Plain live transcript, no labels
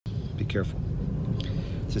careful.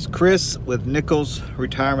 This is Chris with Nichols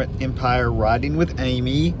Retirement Empire riding with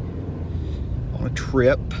Amy on a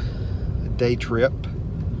trip, a day trip.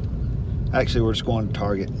 Actually, we're just going to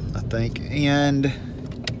Target, I think. And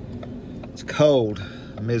it's cold,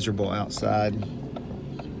 miserable outside.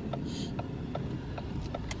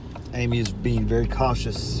 Amy is being very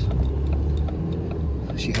cautious.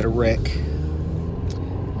 She had a wreck,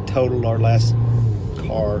 totaled our last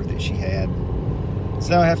car that she had. So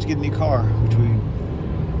now I have to get a new car, which we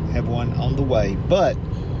have one on the way. But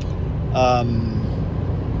I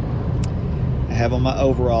have on my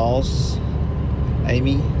overalls.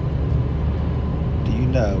 Amy, do you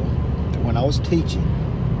know that when I was teaching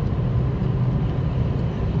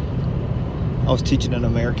an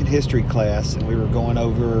American history class, and we were going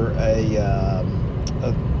over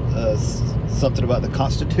something about the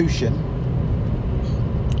Constitution,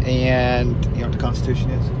 and you know what the Constitution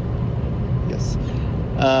is? Yes.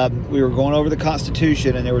 We were going over the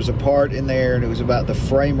Constitution, and there was a part in there, and it was about the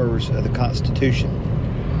framers of the Constitution.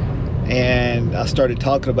 And I started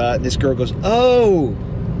talking about it, and this girl goes, "Oh!"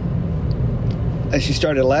 And she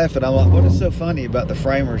started laughing. I'm like, "What is so funny about the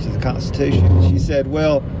framers of the Constitution?" And she said,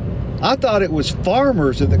 "Well, I thought it was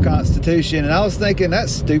farmers of the Constitution." And I was thinking,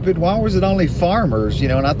 that's stupid. Why was it only farmers? You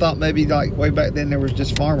know, and I thought maybe like way back then there was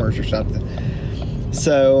just farmers or something.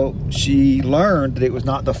 So she learned that it was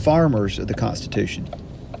not the farmers of the Constitution.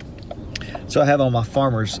 So I have on my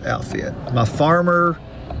farmer's outfit, my farmer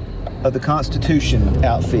of the Constitution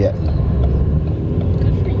outfit.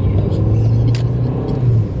 Good for you.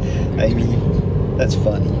 Amy, that's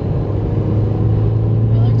funny. I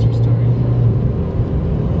liked your story.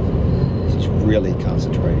 She's really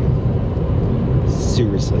concentrating.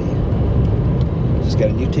 Seriously. She's got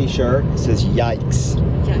a new t-shirt. It says yikes.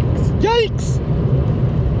 Yikes. Yikes!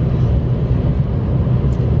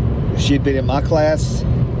 If she had been in my class,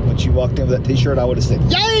 when she walked in with that t-shirt, I would have said,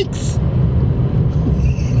 yikes!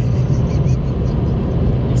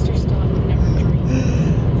 Mr. Stop never dreamed.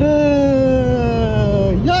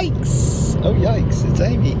 Yikes! Oh, yikes. It's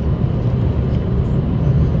Amy.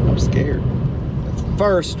 I'm scared.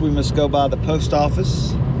 First, we must go by the post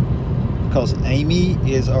office because Amy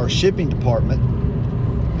is our shipping department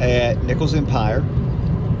at Nichols Empire.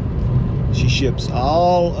 She ships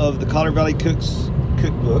all of the Collar Valley Cooks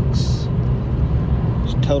cookbooks.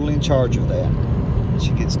 She's totally in charge of that. She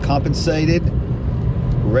gets compensated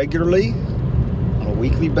regularly on a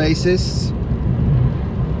weekly basis.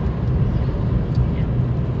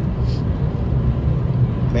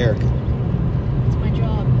 America. It's my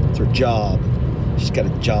job. It's her job. She's got a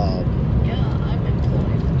job. Yeah, I'm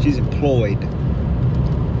employed. She's employed.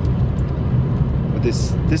 But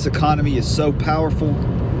this economy is so powerful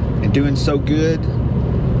and doing so good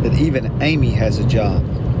that even Amy has a job.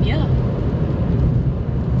 Yeah.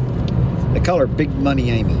 They call her Big Money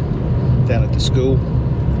Amy down at the school.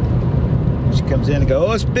 She comes in and goes,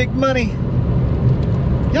 "Oh, it's big money.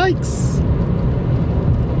 Yikes."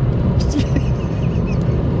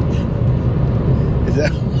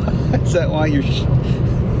 Is that why your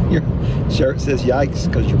shirt says yikes?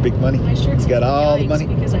 Because you're big money? My shirt's got all the money?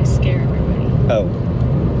 because I scare everybody. Oh.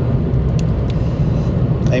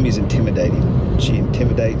 Amy's intimidating. She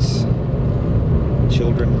intimidates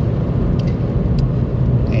children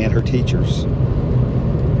and her teachers.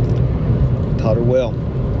 Taught her well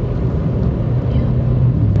Yeah.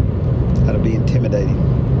 how to be intimidating.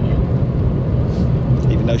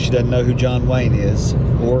 Yeah. Even though she doesn't know who John Wayne is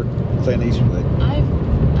or Clint Eastwood. I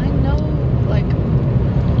know, like,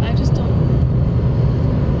 I just don't.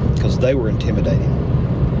 Because they were intimidating.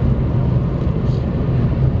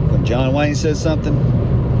 When John Wayne says something,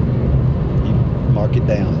 you mark it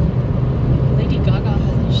down. Lady Gaga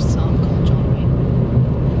has a song called John Wayne.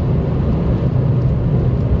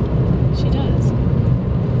 She does.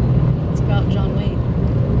 It's about John Wayne.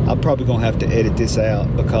 I'm probably going to have to edit this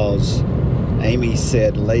out because Amy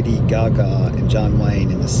said Lady Gaga and John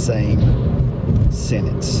Wayne in the same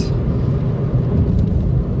sentence.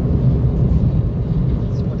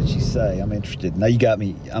 So what did she say? I'm interested. Now you got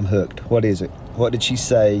me. I'm hooked. What is it? What did she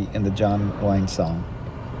say in the John Wayne song?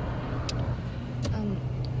 I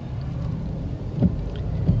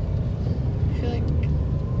feel like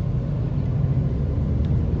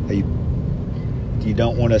You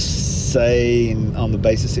don't want to say on the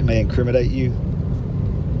basis it may incriminate you?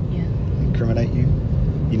 yeah. Incriminate you?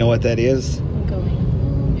 You know what that is? I'm going.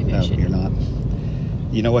 Oh, maybe I No, should. you're not.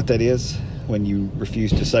 You know what that is? When you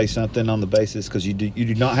refuse to say something on the basis, because you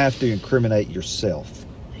do not have to incriminate yourself.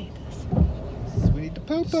 I hate this. We need to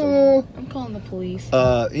popo. I'm calling the police.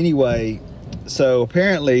 Anyway, so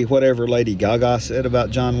apparently whatever Lady Gaga said about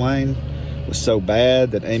John Wayne was so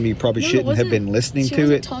bad that Amy probably shouldn't have been listening she to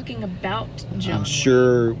wasn't it. talking about John. I'm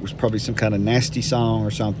sure it was probably some kind of nasty song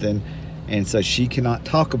or something, and so she cannot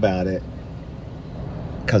talk about it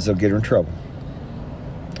because they'll get her in trouble.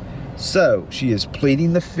 So she is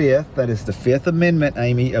pleading the Fifth. That is the Fifth Amendment,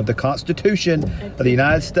 Amy, of the Constitution of the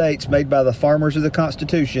United States, made by the farmers of the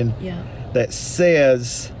Constitution. Yeah. That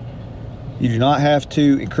says you do not have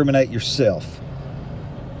to incriminate yourself.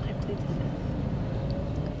 I plead the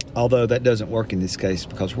Fifth. Although that doesn't work in this case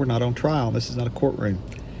because we're not on trial. This is not a courtroom.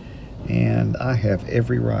 And I have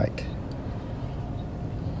every right.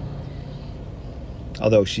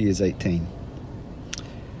 Although she is 18.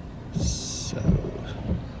 So,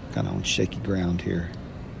 kind of on shaky ground here.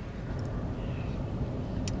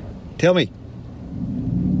 Tell me.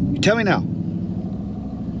 You tell me now.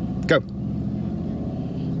 Go.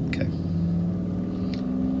 Okay.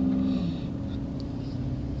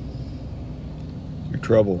 You're in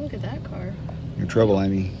trouble. Look at that car. You're in trouble,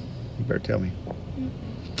 Amy. You better tell me.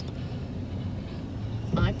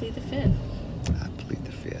 I plead the Fifth. I plead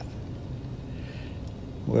the Fifth.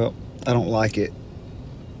 Well, I don't like it,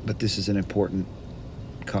 but this is an important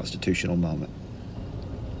constitutional moment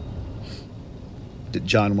that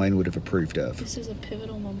John Wayne would have approved of. This is a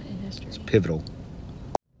pivotal moment in history. It's pivotal.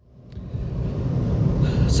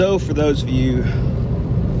 So for those of you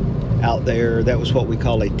out there, that was what we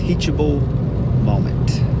call a teachable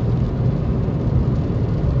moment.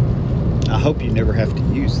 I hope you never have to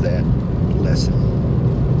use that lesson.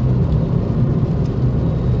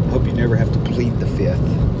 I hope you never have to plead the Fifth.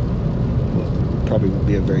 Well, probably won't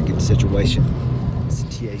be a very good situation.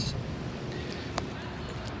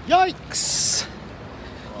 Yikes!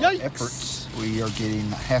 Yikes! Efforts. We are getting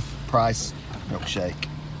half price milkshake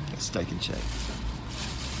at Steak and Shake.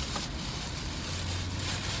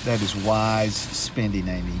 That is wise spending,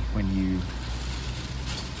 Amy, when you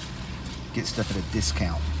get stuff at a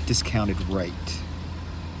discounted rate.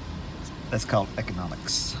 That's called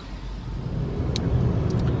economics.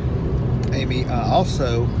 Amy, I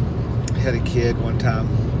also had a kid one time.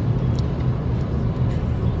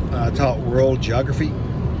 I taught world geography.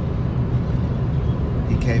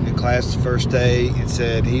 He came to class the first day and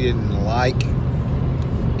said he didn't like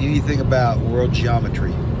anything about world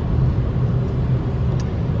geometry.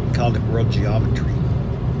 He called it world geometry.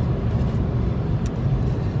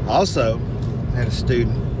 I also had a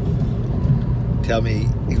student tell me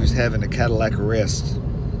he was having a Cadillac arrest.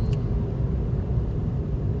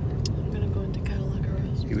 I'm gonna go into Cadillac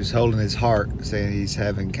arrest. He was holding his heart, saying he's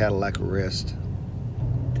having Cadillac arrest.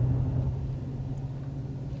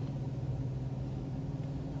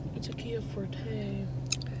 It's a Kia Forte.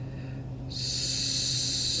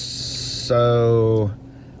 So,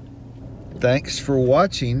 thanks for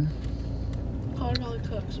watching $100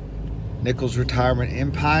 Cooks. Nichols Retirement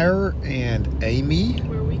Empire and Amy,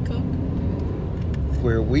 Where we cook.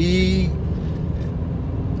 where we,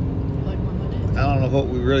 Like Mama did. I don't know what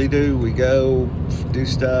we really do. We go do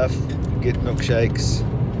stuff, get milkshakes,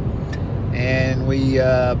 and we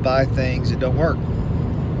buy things that don't work.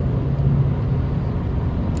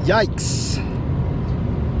 Yikes!